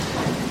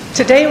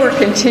Today we're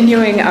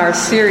continuing our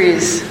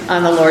series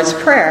on the Lord's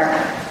Prayer,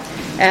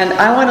 and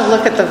I want to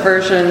look at the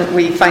version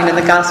we find in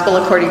the Gospel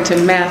according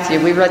to Matthew.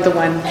 We read the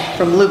one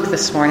from Luke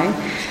this morning,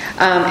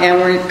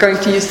 and we're going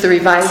to use the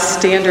Revised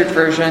Standard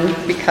Version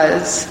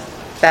because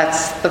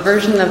that's the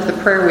version of the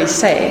prayer we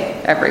say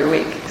every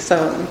week.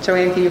 So,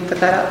 Joanne, can you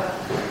put that up?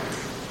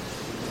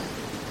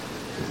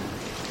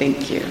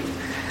 Thank you.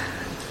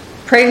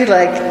 Pray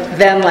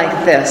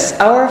like this.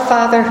 Our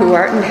Father who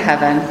art in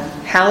heaven,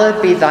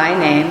 hallowed be thy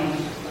name.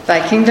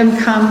 Thy kingdom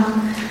come,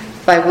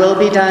 thy will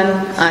be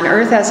done on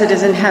earth as it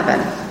is in heaven.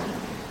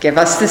 Give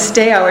us this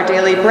day our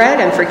daily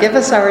bread, and forgive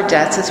us our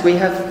debts as we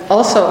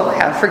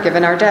have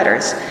forgiven our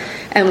debtors.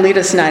 And lead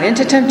us not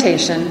into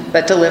temptation,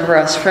 but deliver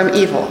us from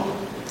evil.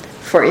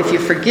 For if you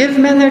forgive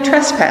men their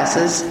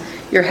trespasses,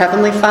 your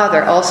heavenly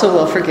Father also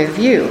will forgive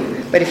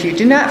you. But if you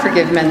do not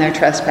forgive men their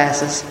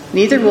trespasses,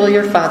 neither will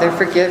your Father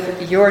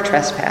forgive your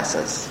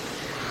trespasses.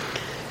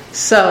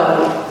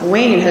 So,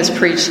 Wayne has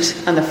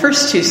preached on the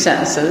first two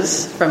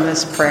sentences from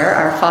this prayer.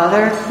 Our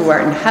Father, who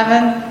art in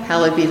heaven,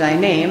 hallowed be thy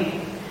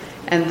name.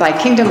 And thy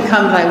kingdom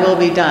come, thy will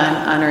be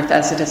done on earth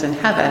as it is in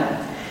heaven.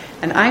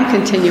 And I'm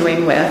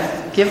continuing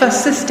with, give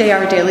us this day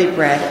our daily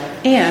bread,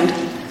 and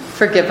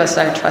forgive us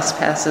our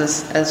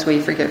trespasses as we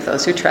forgive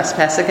those who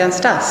trespass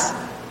against us.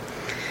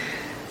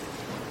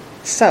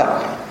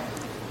 So,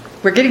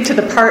 we're getting to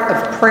the part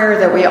of prayer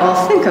that we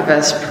all think of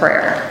as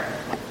prayer.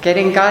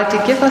 Getting God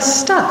to give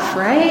us stuff,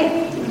 right?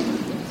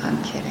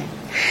 I'm kidding.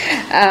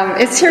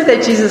 It's here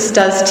that Jesus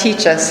does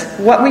teach us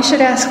what we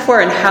should ask for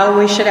and how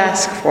we should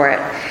ask for it.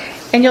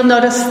 And you'll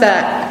notice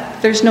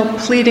that there's no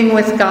pleading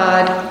with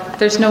God.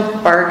 There's no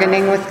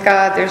bargaining with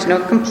God. There's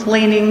no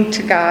complaining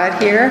to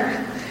God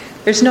here.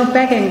 There's no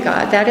begging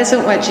God. That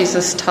isn't what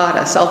Jesus taught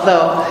us.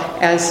 Although,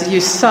 as you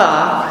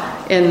saw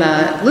in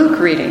the Luke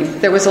reading,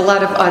 there was a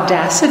lot of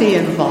audacity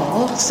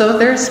involved. So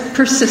there's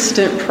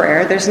persistent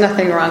prayer. There's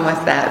nothing wrong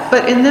with that.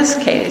 But in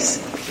this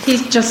case,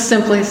 he just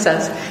simply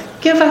says,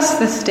 give us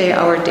this day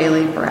our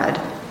daily bread.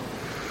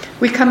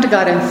 We come to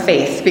God in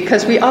faith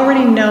because we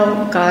already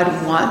know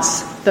God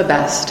wants the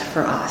best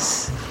for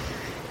us.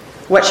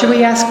 What should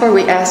we ask for?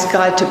 We ask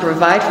God to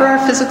provide for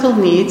our physical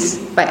needs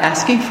by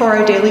asking for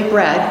our daily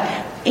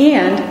bread,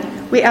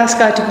 and we ask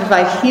God to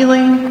provide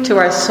healing to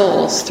our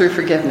souls through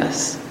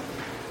forgiveness.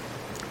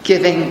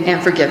 Giving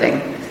and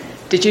forgiving.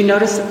 Did you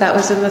notice that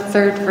was in the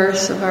third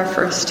verse of our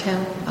first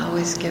hymn?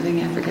 Always giving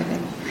and forgiving.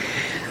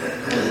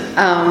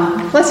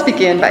 Let's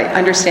begin by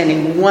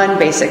understanding one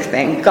basic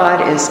thing.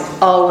 God is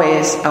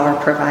always our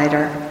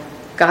provider.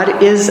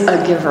 God is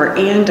a giver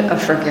and a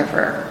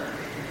forgiver.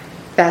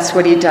 That's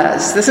what he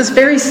does. This is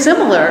very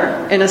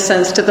similar, in a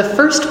sense, to the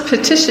first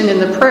petition in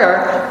the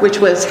prayer, which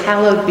was,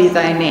 hallowed be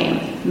thy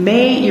name.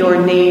 May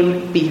your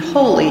name be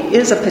holy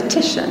is a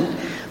petition.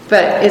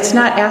 But it's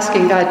not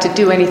asking God to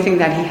do anything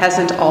that he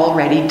hasn't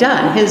already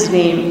done. His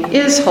name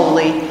is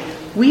holy.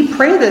 We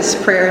pray this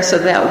prayer so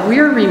that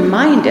we're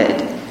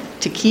reminded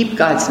to keep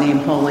God's name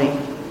holy.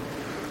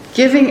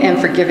 Giving and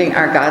forgiving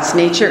are God's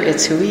nature.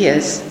 It's who he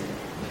is.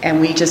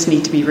 And we just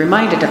need to be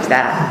reminded of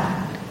that.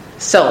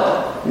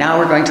 So, now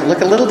we're going to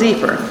look a little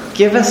deeper.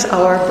 Give us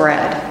our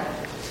bread.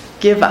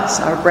 Give us.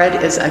 Our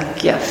bread is a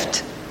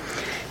gift.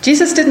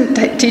 Jesus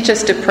didn't teach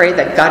us to pray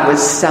that God would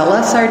sell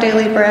us our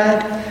daily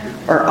bread,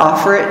 or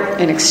offer it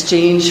in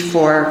exchange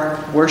for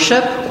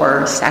worship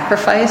or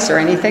sacrifice or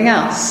anything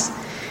else.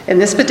 In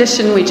this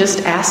petition, we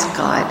just ask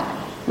God.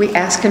 We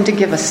ask him to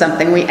give us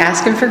something. We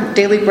ask him for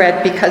daily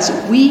bread because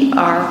we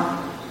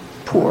are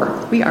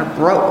poor. We are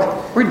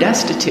broke. We're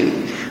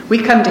destitute. We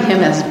come to him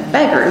as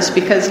beggars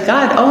because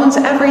God owns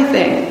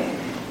everything.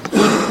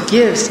 He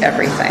gives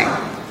everything.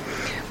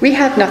 We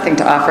have nothing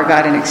to offer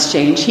God in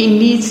exchange. He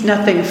needs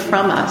nothing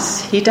from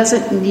us. He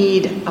doesn't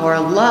need our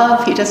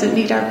love. He doesn't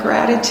need our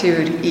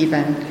gratitude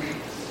even.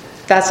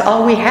 That's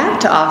all we have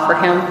to offer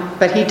him,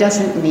 but he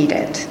doesn't need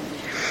it.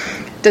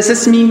 Does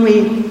this mean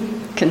we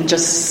can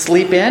just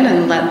sleep in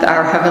and let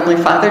our Heavenly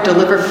Father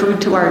deliver food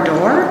to our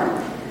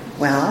door?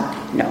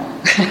 Well, no.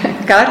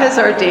 God has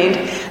ordained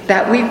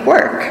that we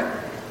work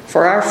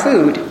for our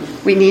food.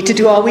 We need to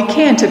do all we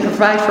can to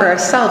provide for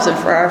ourselves and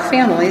for our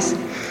families,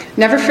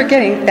 never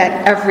forgetting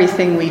that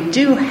everything we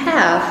do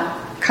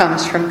have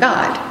comes from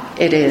God.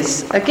 It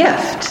is a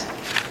gift.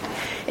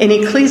 In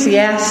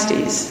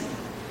Ecclesiastes,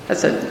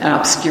 that's an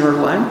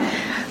obscure one,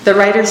 the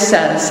writer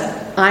says,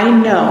 I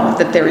know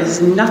that there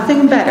is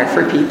nothing better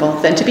for people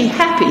than to be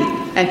happy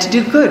and to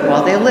do good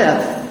while they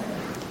live,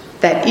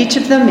 that each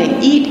of them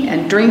may eat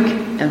and drink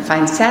and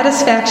find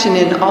satisfaction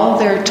in all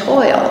their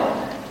toil.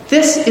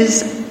 This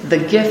is the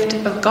gift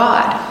of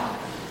God.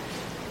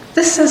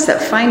 This says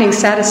that finding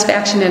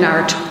satisfaction in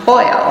our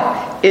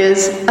toil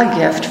is a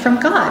gift from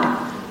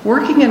God.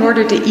 Working in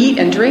order to eat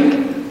and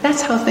drink,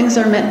 that's how things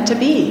are meant to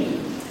be.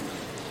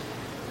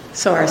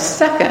 So our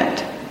second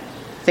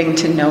thing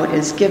to note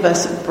is give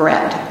us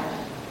bread.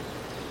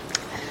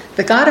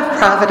 The God of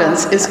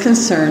providence is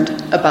concerned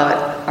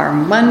about our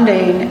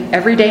mundane,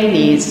 everyday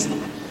needs,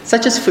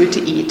 such as food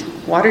to eat,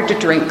 water to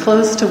drink,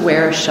 clothes to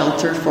wear,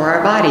 shelter for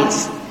our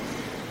bodies.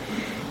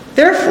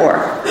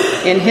 Therefore,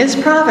 in his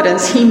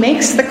providence, he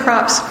makes the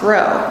crops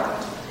grow.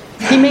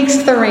 He makes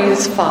the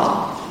rains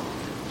fall.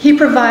 He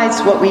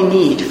provides what we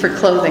need for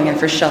clothing and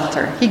for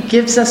shelter. He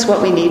gives us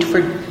what we need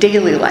for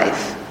daily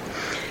life.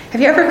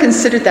 Have you ever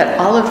considered that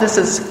all of this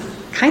is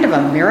kind of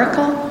a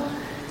miracle?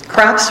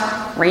 Crops,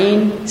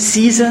 rain,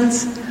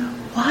 seasons.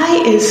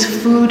 Why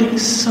is food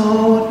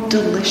so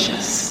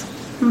delicious?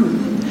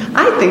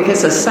 I think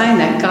it's a sign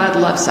that God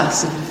loves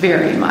us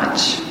very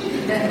much.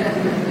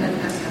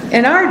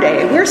 In our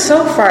day, we're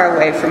so far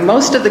away from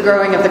most of the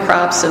growing of the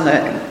crops and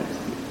the,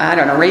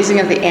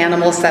 raising of the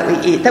animals that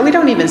we eat, that we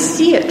don't even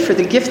see it for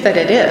the gift that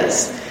it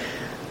is.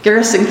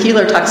 Garrison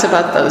Keillor talks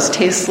about those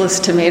tasteless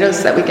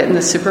tomatoes that we get in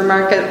the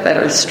supermarket that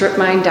are strip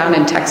mined down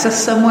in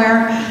Texas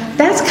somewhere.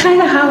 That's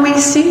kind of how we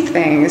see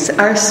things.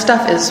 Our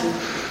stuff is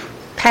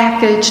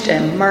packaged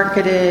and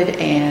marketed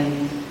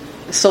and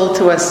sold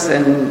to us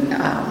in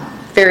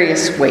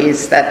various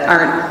ways that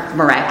aren't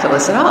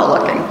miraculous at all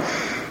looking.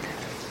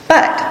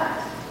 But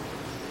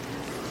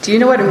do you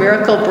know what a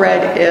miracle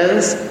bread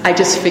is? I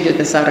just figured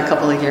this out a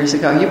couple of years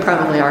ago. You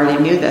probably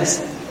already knew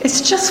this.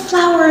 It's just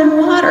flour and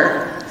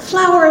water.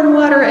 Flour and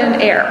water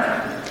and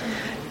air.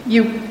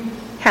 You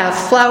have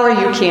flour,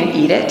 you can't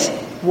eat it.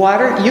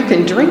 Water, you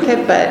can drink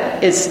it,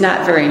 but it's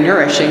not very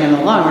nourishing in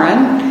the long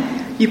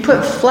run. You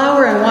put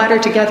flour and water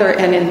together,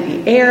 and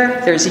in the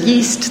air, there's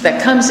yeast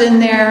that comes in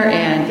there,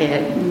 and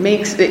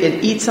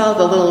it eats all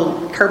the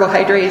little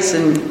carbohydrates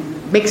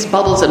and makes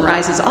bubbles and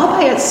rises all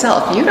by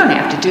itself. You don't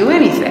have to do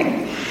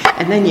anything.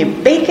 And then you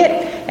bake it,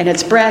 and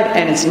it's bread,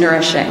 and it's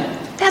nourishing.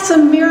 That's a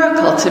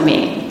miracle to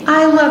me.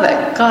 I love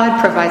it.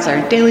 God provides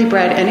our daily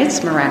bread, and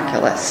it's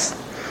miraculous.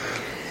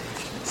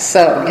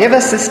 So, give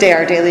us this day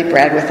our daily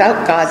bread.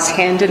 Without God's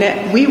hand in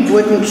it, we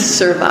wouldn't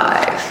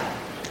survive.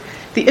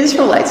 The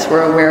Israelites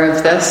were aware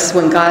of this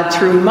when God,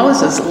 through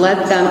Moses,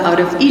 led them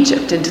out of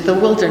Egypt into the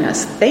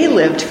wilderness. They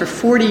lived for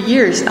 40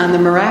 years on the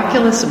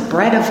miraculous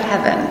bread of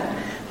heaven,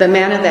 the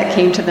manna that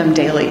came to them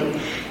daily.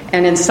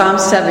 And in Psalm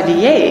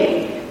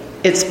 78,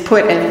 it's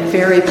put in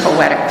very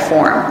poetic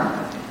form.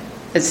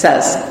 It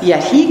says,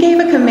 "Yet he gave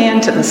a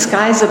command to the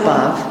skies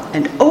above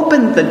and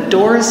opened the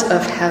doors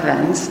of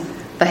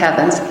the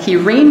heavens. He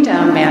rained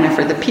down manna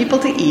for the people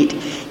to eat.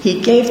 He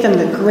gave them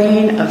the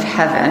grain of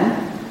heaven.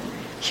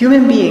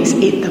 Human beings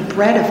ate the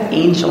bread of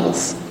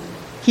angels.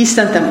 He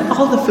sent them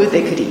all the food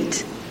they could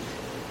eat."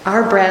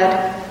 Our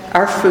bread,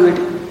 our food,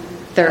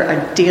 they're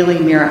a daily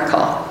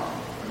miracle.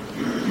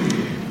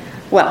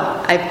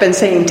 Well, I've been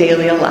saying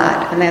daily a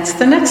lot, and that's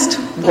the next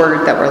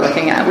word that we're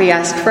looking at. We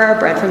ask for our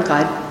bread from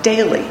God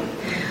daily.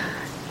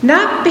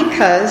 Not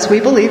because we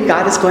believe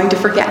God is going to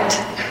forget,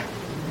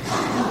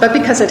 but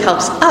because it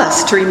helps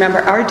us to remember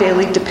our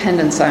daily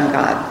dependence on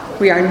God.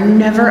 We are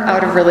never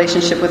out of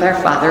relationship with our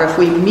Father if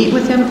we meet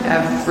with Him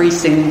every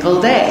single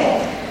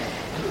day.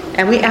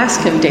 And we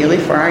ask Him daily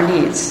for our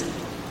needs.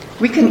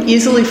 We can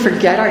easily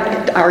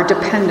forget our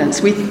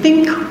dependence. We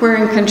think we're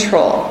in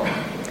control.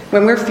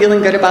 When we're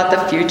feeling good about the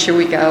future,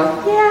 we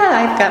go,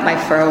 yeah, I've got my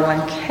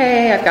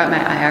 401k, I've got my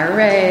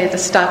IRA, the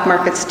stock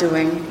market's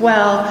doing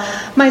well,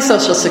 my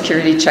Social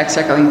Security checks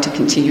are going to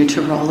continue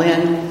to roll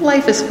in,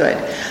 life is good.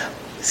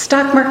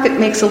 Stock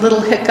market makes a little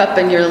hiccup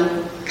and you're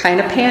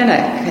kind of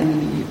panic,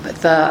 and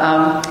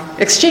the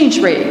exchange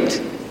rate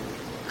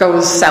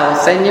goes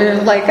south and you're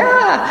like,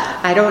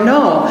 I don't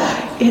know.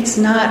 It's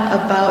not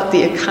about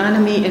the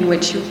economy in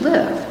which you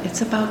live.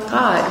 It's about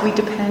God. We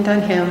depend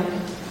on Him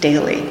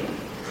daily.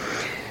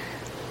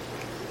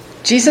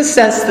 Jesus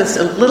says this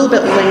a little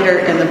bit later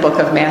in the book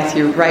of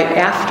Matthew, right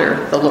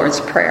after the Lord's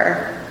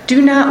Prayer.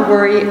 "Do not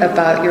worry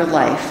about your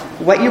life,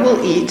 what you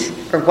will eat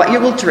or what you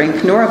will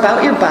drink, nor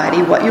about your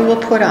body, what you will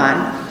put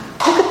on.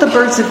 Look at the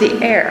birds of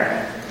the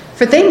air,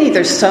 for they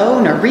neither sow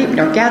nor reap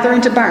nor gather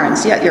into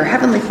barns, yet your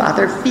heavenly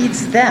Father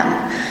feeds them.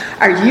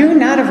 Are you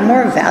not of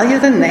more value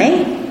than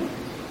they?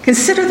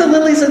 Consider the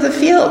lilies of the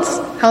fields,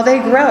 how they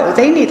grow.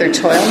 They neither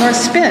toil nor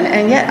spin,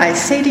 and yet I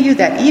say to you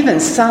that even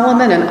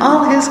Solomon in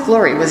all his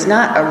glory was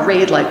not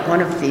arrayed like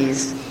one of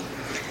these.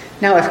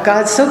 Now if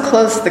God so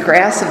clothes the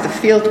grass of the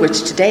field,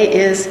 which today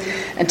is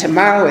and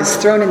tomorrow is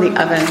thrown in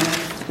the oven,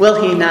 will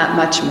He not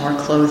much more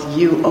clothe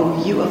you,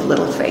 O you of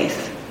little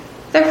faith?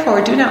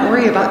 Therefore do not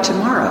worry about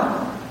tomorrow."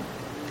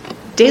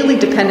 Daily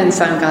dependence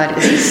on God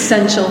is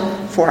essential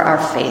for our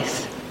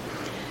faith.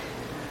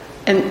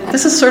 And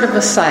this is sort of a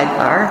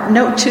sidebar.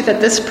 Note, too, that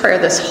this prayer,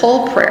 this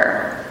whole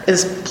prayer,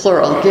 is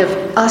plural. Give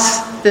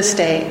us this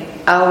day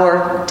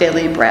our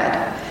daily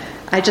bread.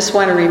 I just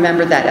want to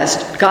remember that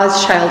as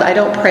God's child, I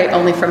don't pray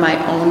only for my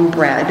own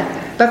bread,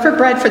 but for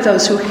bread for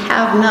those who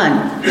have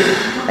none.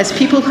 As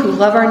people who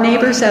love our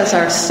neighbors as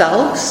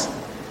ourselves,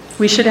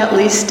 we should at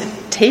least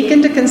take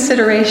into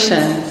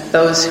consideration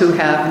those who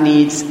have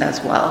needs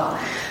as well.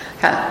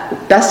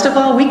 Best of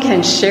all, we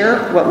can share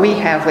what we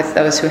have with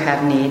those who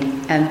have need.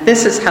 And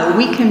this is how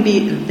we can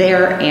be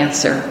their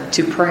answer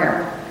to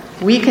prayer.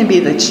 We can be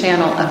the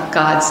channel of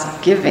God's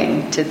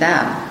giving to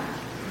them.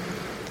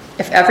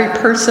 If every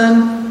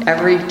person,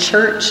 every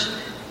church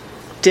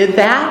did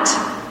that,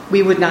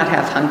 we would not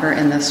have hunger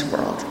in this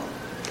world.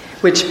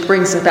 which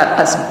brings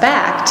us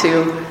back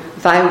to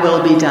thy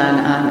will be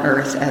done on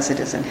earth as it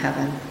is in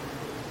heaven.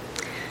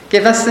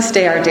 Give us this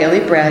day our daily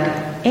bread,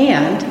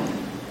 and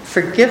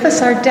forgive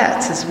us our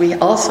debts as we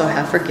also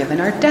have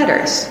forgiven our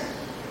debtors.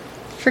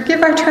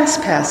 Forgive our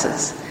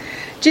trespasses.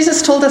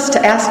 Jesus told us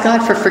to ask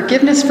God for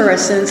forgiveness for our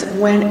sins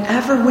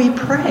whenever we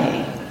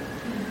pray.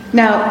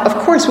 Now, of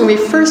course, when we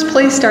first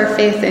placed our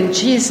faith in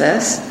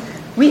Jesus,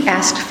 we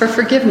asked for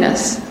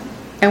forgiveness,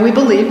 and we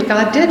believed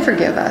God did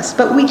forgive us,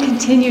 but we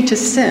continue to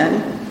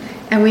sin,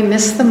 and we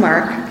miss the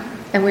mark,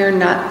 and we are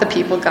not the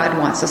people God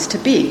wants us to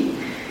be.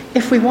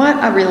 If we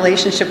want a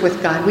relationship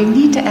with God, we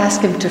need to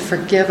ask him to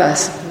forgive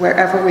us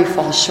wherever we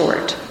fall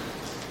short.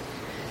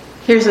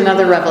 Here's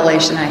another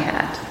revelation I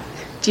had.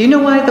 Do you know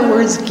why the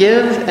words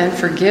give and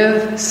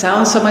forgive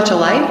sound so much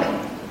alike?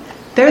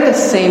 They're the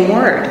same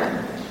word.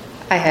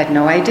 I had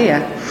no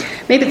idea.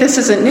 Maybe this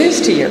isn't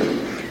news to you.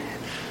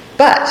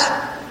 But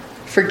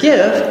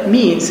forgive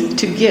means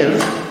to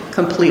give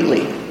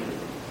completely.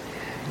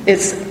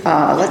 It's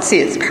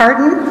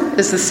pardon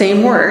is the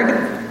same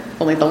word,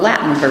 only the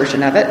Latin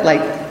version of it,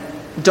 like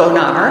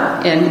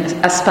donar in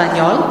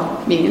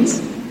Espanol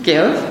means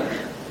give,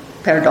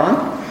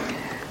 perdón.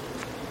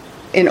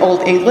 In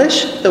Old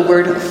English, the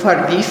word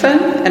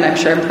vergeven, and I'm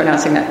sure I'm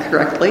pronouncing that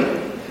correctly.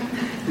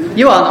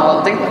 You all know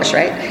Old English,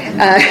 right?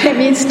 It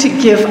means to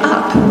give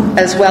up,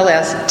 as well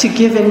as to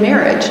give in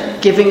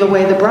marriage, giving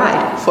away the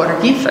bride,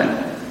 vergeven.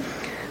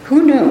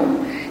 Who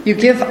knew? You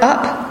give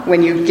up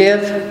when you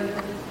give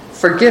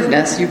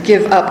forgiveness, you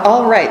give up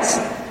all rights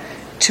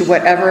to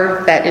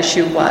whatever that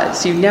issue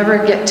was. You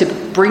never get to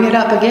bring it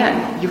up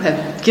again. You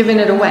have given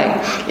it away.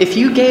 If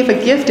you gave a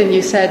gift and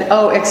you said,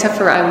 oh, except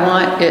for I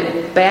want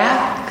it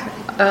back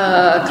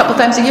a couple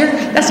times a year,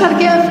 that's not a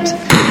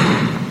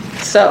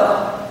gift.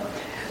 So,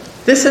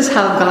 this is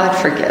how God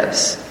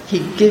forgives. He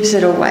gives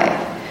it away.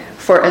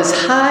 For as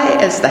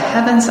high as the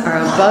heavens are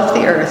above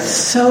the earth,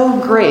 so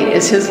great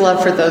is his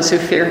love for those who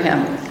fear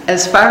him.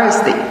 As far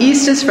as the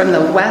east is from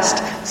the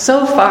west,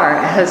 so far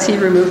has he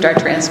removed our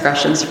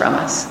transgressions from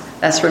us.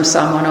 That's from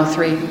Psalm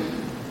 103.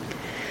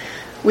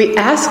 We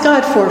ask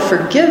God for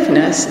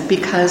forgiveness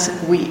because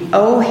we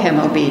owe him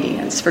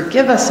obedience.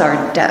 Forgive us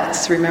our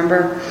debts,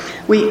 remember?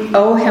 We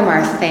owe him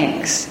our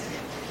thanks.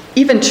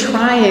 Even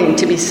trying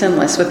to be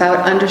sinless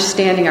without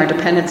understanding our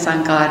dependence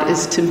on God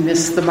is to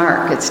miss the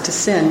mark. It's to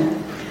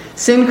sin.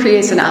 Sin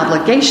creates an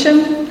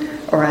obligation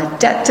or a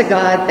debt to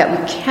God that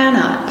we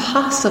cannot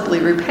possibly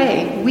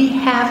repay. We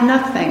have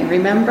nothing.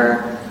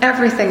 Remember,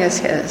 everything is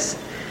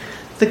his.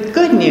 The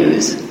good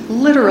news,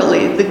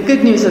 literally the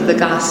good news of the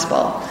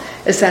gospel,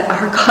 is that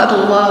our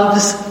God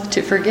loves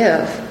to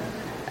forgive.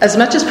 As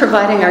much as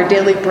providing our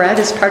daily bread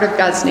is part of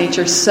God's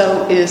nature,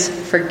 so is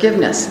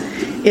forgiveness.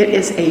 It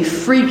is a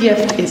free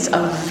gift. It's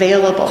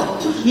available.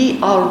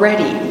 He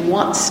already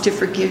wants to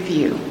forgive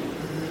you.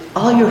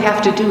 All you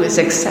have to do is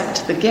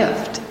accept the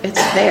gift.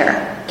 It's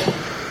there.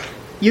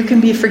 You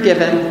can be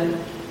forgiven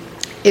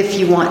if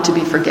you want to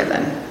be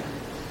forgiven.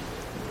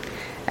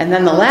 And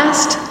then the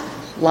last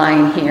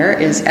line here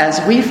is,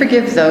 as we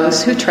forgive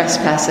those who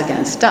trespass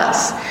against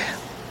us.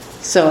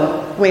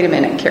 So, wait a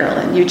minute,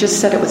 Carolyn. You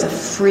just said it was a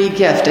free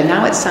gift, and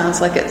now it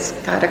sounds like it's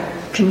got a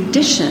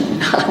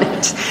condition on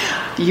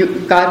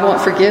it. God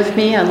won't forgive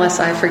me unless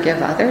I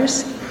forgive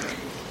others.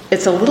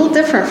 It's a little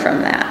different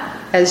from that.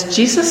 As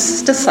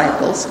Jesus'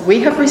 disciples, we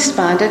have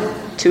responded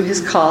to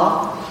his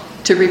call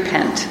to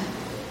repent,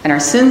 and our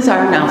sins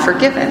are now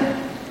forgiven.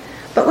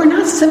 But we're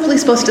not simply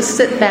supposed to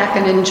sit back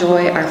and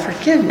enjoy our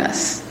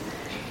forgiveness.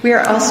 We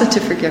are also to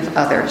forgive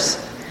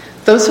others.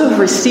 Those who have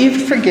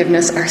received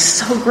forgiveness are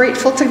so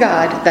grateful to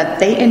God that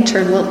they in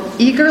turn will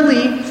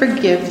eagerly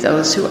forgive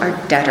those who are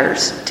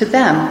debtors to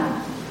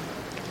them.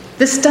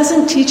 This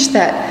doesn't teach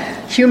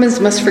that humans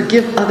must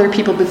forgive other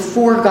people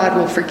before God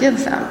will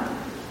forgive them.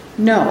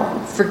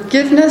 No,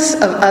 forgiveness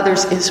of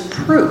others is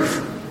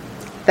proof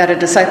that a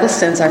disciple's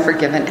sins are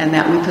forgiven and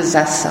that we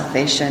possess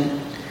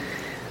salvation.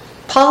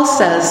 Paul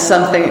says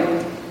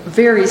something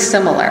very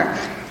similar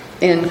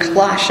in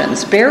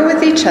Colossians. Bear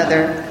with each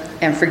other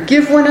and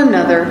forgive one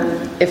another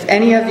if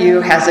any of you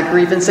has a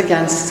grievance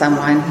against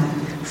someone.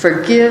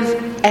 Forgive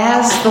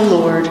as the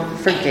Lord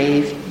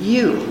forgave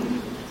you.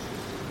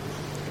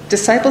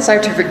 Disciples are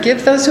to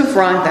forgive those who've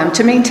wronged them,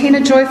 to maintain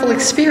a joyful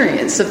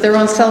experience of their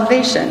own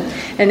salvation.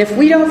 And if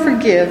we don't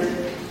forgive,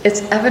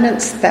 it's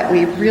evidence that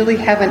we really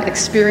haven't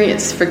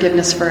experienced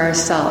forgiveness for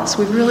ourselves.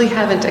 We really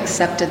haven't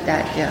accepted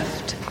that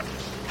gift.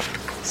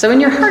 So in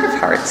your heart of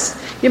hearts,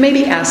 you may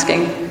be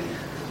asking,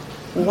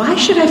 why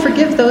should I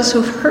forgive those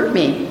who've hurt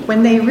me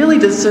when they really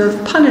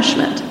deserve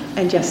punishment?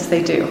 And yes,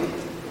 they do.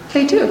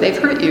 They do. They've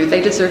hurt you.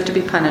 They deserve to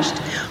be punished.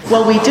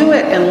 Well, we do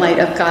it in light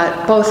of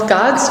God, both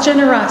God's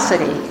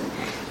generosity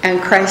and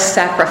Christ's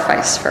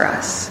sacrifice for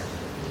us.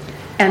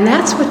 And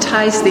that's what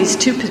ties these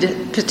two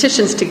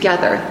petitions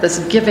together, this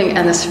giving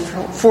and this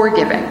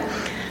forgiving.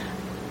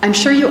 I'm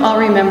sure you all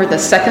remember the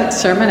second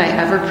sermon I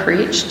ever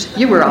preached.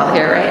 You were all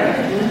here,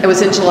 right? It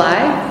was in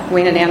July.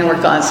 Wayne and Anna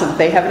were gone, so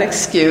they have an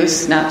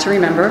excuse not to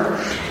remember.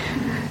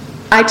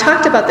 I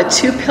talked about the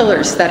two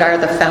pillars that are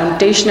the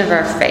foundation of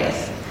our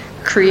faith,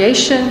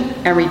 creation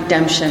and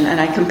redemption,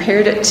 and I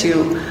compared it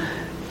to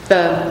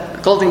the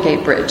Golden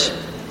Gate Bridge,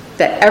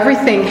 that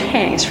everything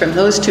hangs from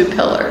those two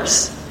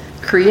pillars,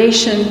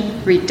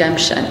 creation,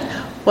 redemption.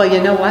 Well,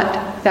 you know what?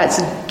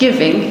 That's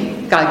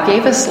giving. God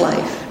gave us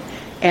life,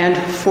 and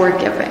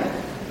forgiving.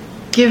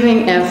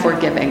 Giving and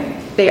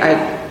forgiving. They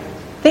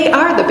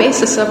are the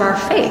basis of our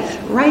faith,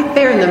 right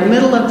there in the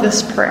middle of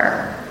this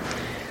prayer.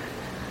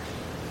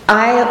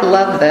 I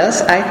love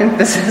this. I think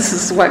this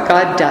is what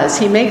God does.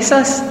 He gives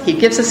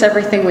us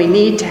everything we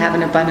need to have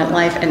an abundant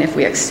life, and if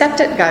we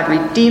accept it, God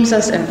redeems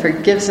us and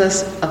forgives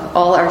us of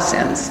all our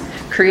sins.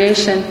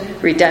 Creation,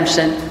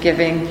 redemption,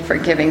 giving,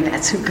 forgiving.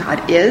 That's who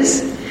God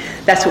is.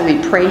 That's what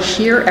we pray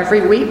here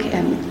every week,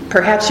 and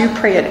perhaps you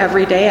pray it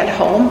every day at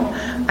home.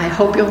 I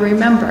hope you'll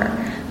remember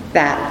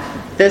that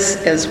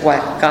this is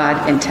what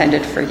God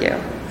intended for you.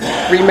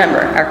 Remember,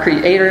 our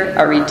Creator,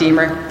 our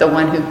Redeemer, the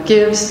one who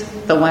gives,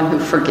 the one who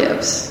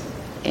forgives.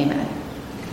 Amen.